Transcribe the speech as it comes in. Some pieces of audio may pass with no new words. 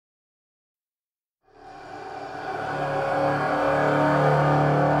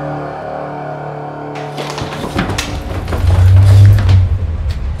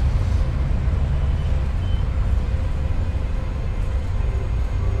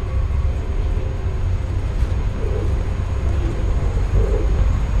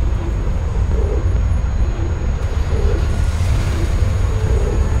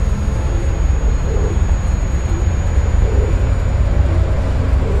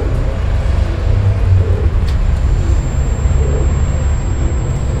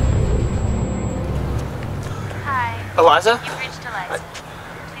Eliza? You've reached Eliza.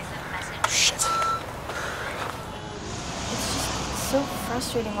 Please leave a message. Shit. It's just so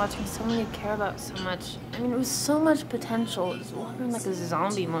frustrating watching someone you care about so much. I mean, it was so much potential. It was walking like a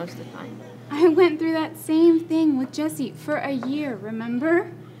zombie most of the time. I went through that same thing with Jesse for a year,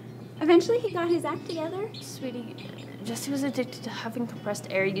 remember? Eventually he got his act together. Sweetie, Jesse was addicted to having compressed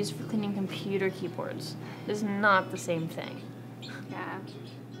air used for cleaning computer keyboards. It's not the same thing. Yeah,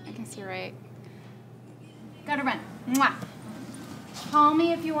 I guess you're right. Gotta run. Mwah. Call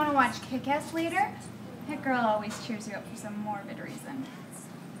me if you want to watch Kick-Ass later. That girl always cheers you up for some morbid reason.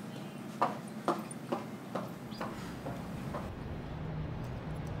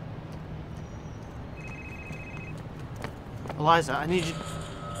 Eliza, I need you...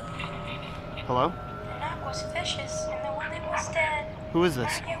 Hello? The knock was vicious, and the woman was dead. Who is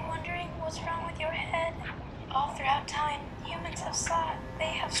this? Aren't you wondering what's wrong with your head? All throughout time, humans have sought, they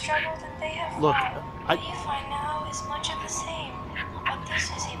have struggled, and they have Look, fought. What you find now is much of the same, but this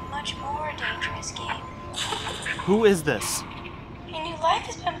is a much more dangerous game. Who is this? A new life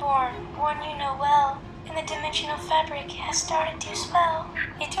has been born, one you know well, and the dimensional fabric has started to swell.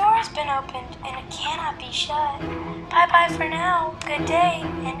 A door has been opened, and it cannot be shut. Bye-bye for now, good day,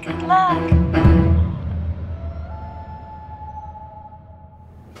 and good luck.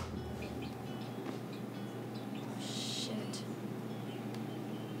 Shit.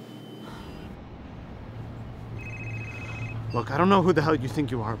 Look, I don't know who the hell you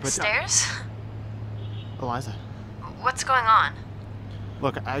think you are, but... Stairs? Eliza. What's going on?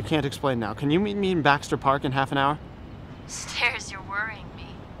 Look, I can't explain now. Can you meet me in Baxter Park in half an hour? Stairs, you're worrying me.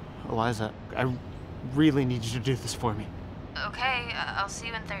 Eliza, I really need you to do this for me. Okay, I'll see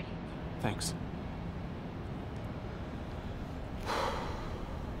you in 30. Thanks.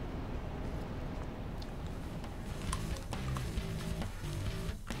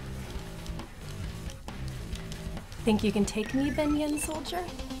 Think you can take me, Benyan soldier?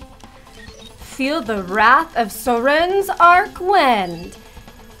 Feel the wrath of Soren's arc wind,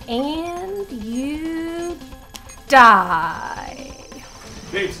 and you die.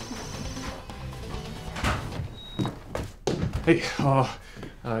 Hey,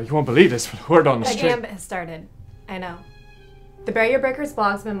 you won't believe this, but word on the The street. gambit has started. I know. The Barrier Breakers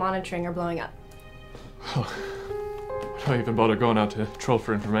blogs I've been monitoring are blowing up. Why do I even bother going out to troll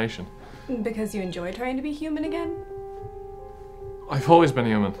for information? Because you enjoy trying to be human again? I've always been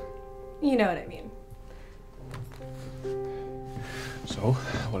human. You know what I mean. So,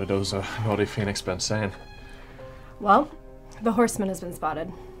 what did those naughty Phoenix been saying? Well, the Horseman has been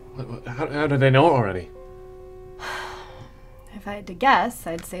spotted. How do they know already? If I had to guess,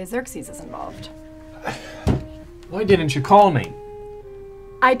 I'd say Xerxes is involved. Why didn't you call me?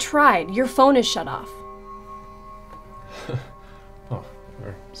 I tried. Your phone is shut off. Oh,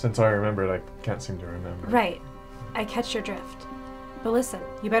 or since I remembered, I can't seem to remember. Right. I catch your drift. But listen,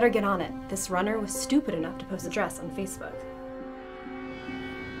 you better get on it. This runner was stupid enough to post a dress on Facebook.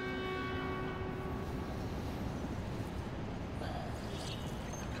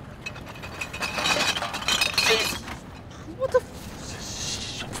 What the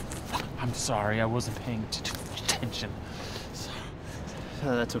I'm sorry, I wasn't paying attention.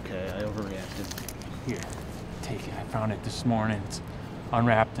 That's okay, I overreacted. Here, take it. I found it this morning. It's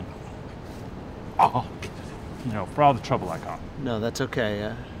unwrapped and... Oh, you know, for all the trouble I got. No, that's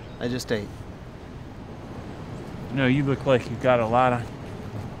okay. I just ate. You know, you look like you've got a lot on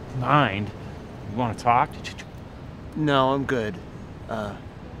mind. You want to talk? No, I'm good.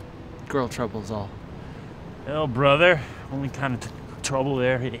 Girl trouble's all. Hell, brother. Only kind of trouble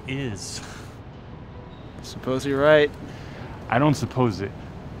there is. Suppose you're right. I don't suppose it.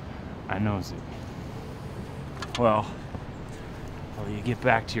 I knows it. Well, while you get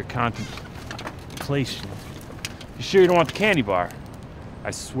back to your contemplation, you sure you don't want the candy bar?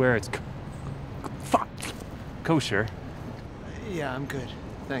 I swear it's kosher. Yeah, I'm good.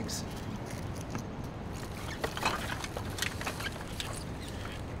 Thanks.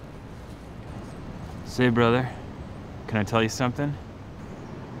 Say, brother, can I tell you something?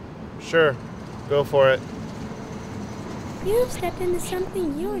 Sure. Go for it. You've stepped into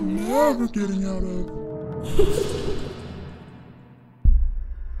something you're never getting out of.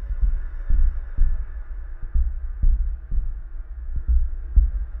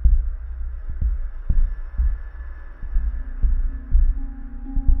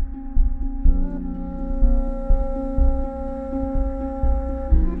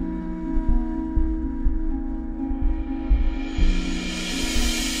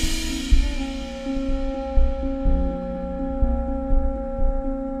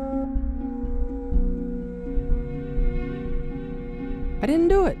 I didn't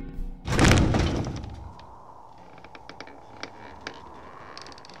do it.